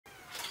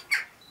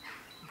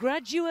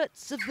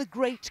Graduates of the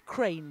Great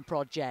Crane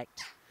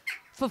Project.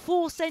 For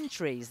 4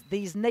 centuries,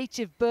 these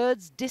native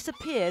birds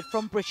disappeared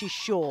from British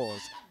shores.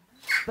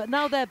 But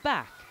now they're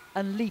back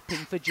and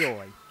leaping for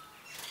joy.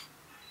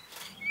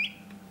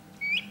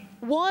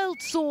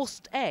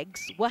 Wild-sourced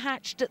eggs were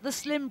hatched at the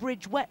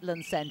Slimbridge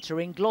Wetland Centre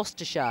in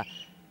Gloucestershire.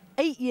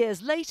 8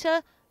 years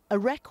later, a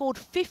record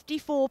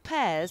 54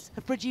 pairs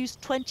have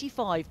produced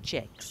 25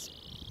 chicks.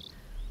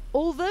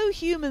 Although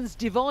humans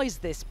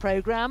devised this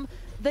programme,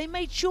 they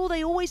made sure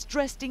they always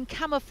dressed in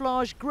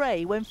camouflage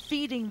grey when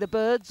feeding the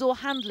birds or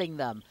handling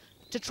them,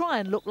 to try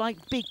and look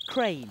like big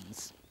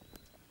cranes.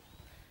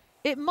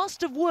 It must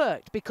have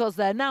worked because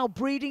they're now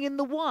breeding in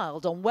the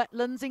wild on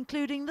wetlands,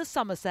 including the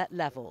Somerset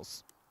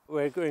Levels.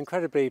 We're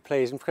incredibly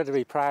pleased,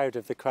 incredibly proud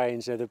of the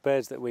cranes, the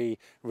birds that we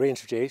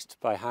reintroduced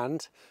by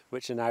hand,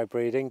 which are now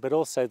breeding, but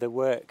also the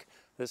work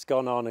that's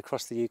gone on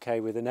across the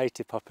UK with the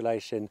native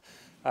population.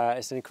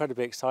 It's an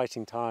incredibly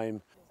exciting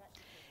time.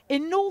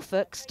 In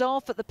Norfolk,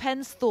 staff at the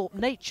Pensthorpe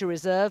Nature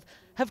Reserve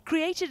have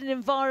created an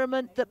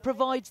environment that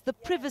provides the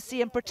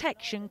privacy and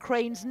protection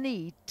cranes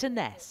need to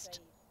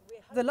nest.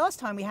 The last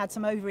time we had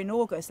some over in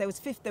August, there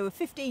were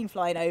 15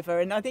 flying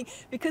over, and I think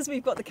because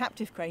we've got the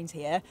captive cranes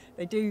here,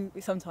 they do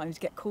sometimes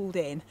get called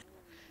in.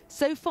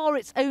 So far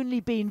it's only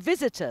been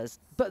visitors,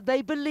 but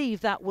they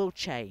believe that will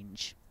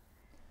change.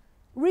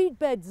 Reed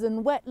beds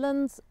and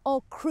wetlands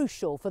are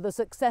crucial for the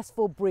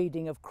successful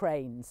breeding of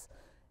cranes.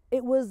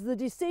 It was the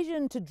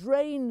decision to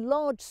drain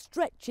large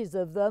stretches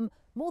of them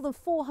more than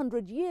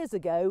 400 years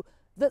ago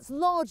that's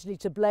largely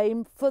to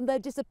blame for their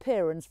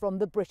disappearance from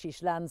the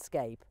British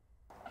landscape.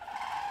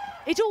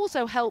 It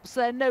also helps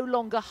they're no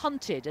longer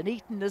hunted and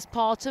eaten as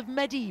part of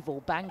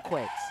medieval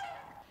banquets.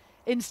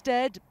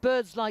 Instead,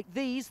 birds like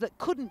these that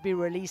couldn't be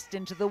released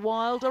into the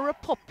wild are a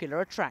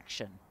popular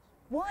attraction.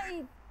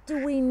 Why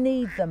do we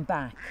need them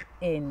back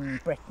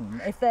in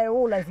Britain if they're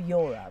all over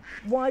Europe?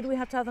 Why do we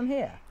have to have them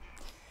here?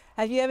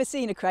 Have you ever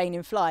seen a crane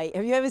in flight?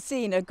 Have you ever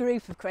seen a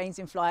group of cranes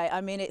in flight?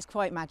 I mean, it's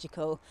quite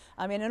magical.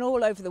 I mean, and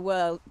all over the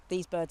world,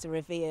 these birds are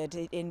revered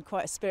in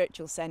quite a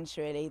spiritual sense,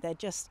 really. They're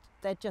just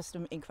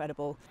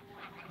incredible.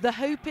 The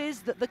hope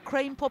is that the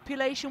crane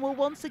population will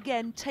once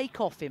again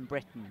take off in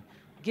Britain,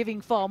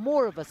 giving far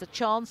more of us a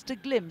chance to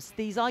glimpse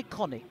these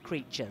iconic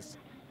creatures.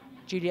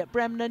 Juliet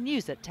Bremner,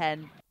 News at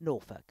 10,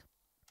 Norfolk.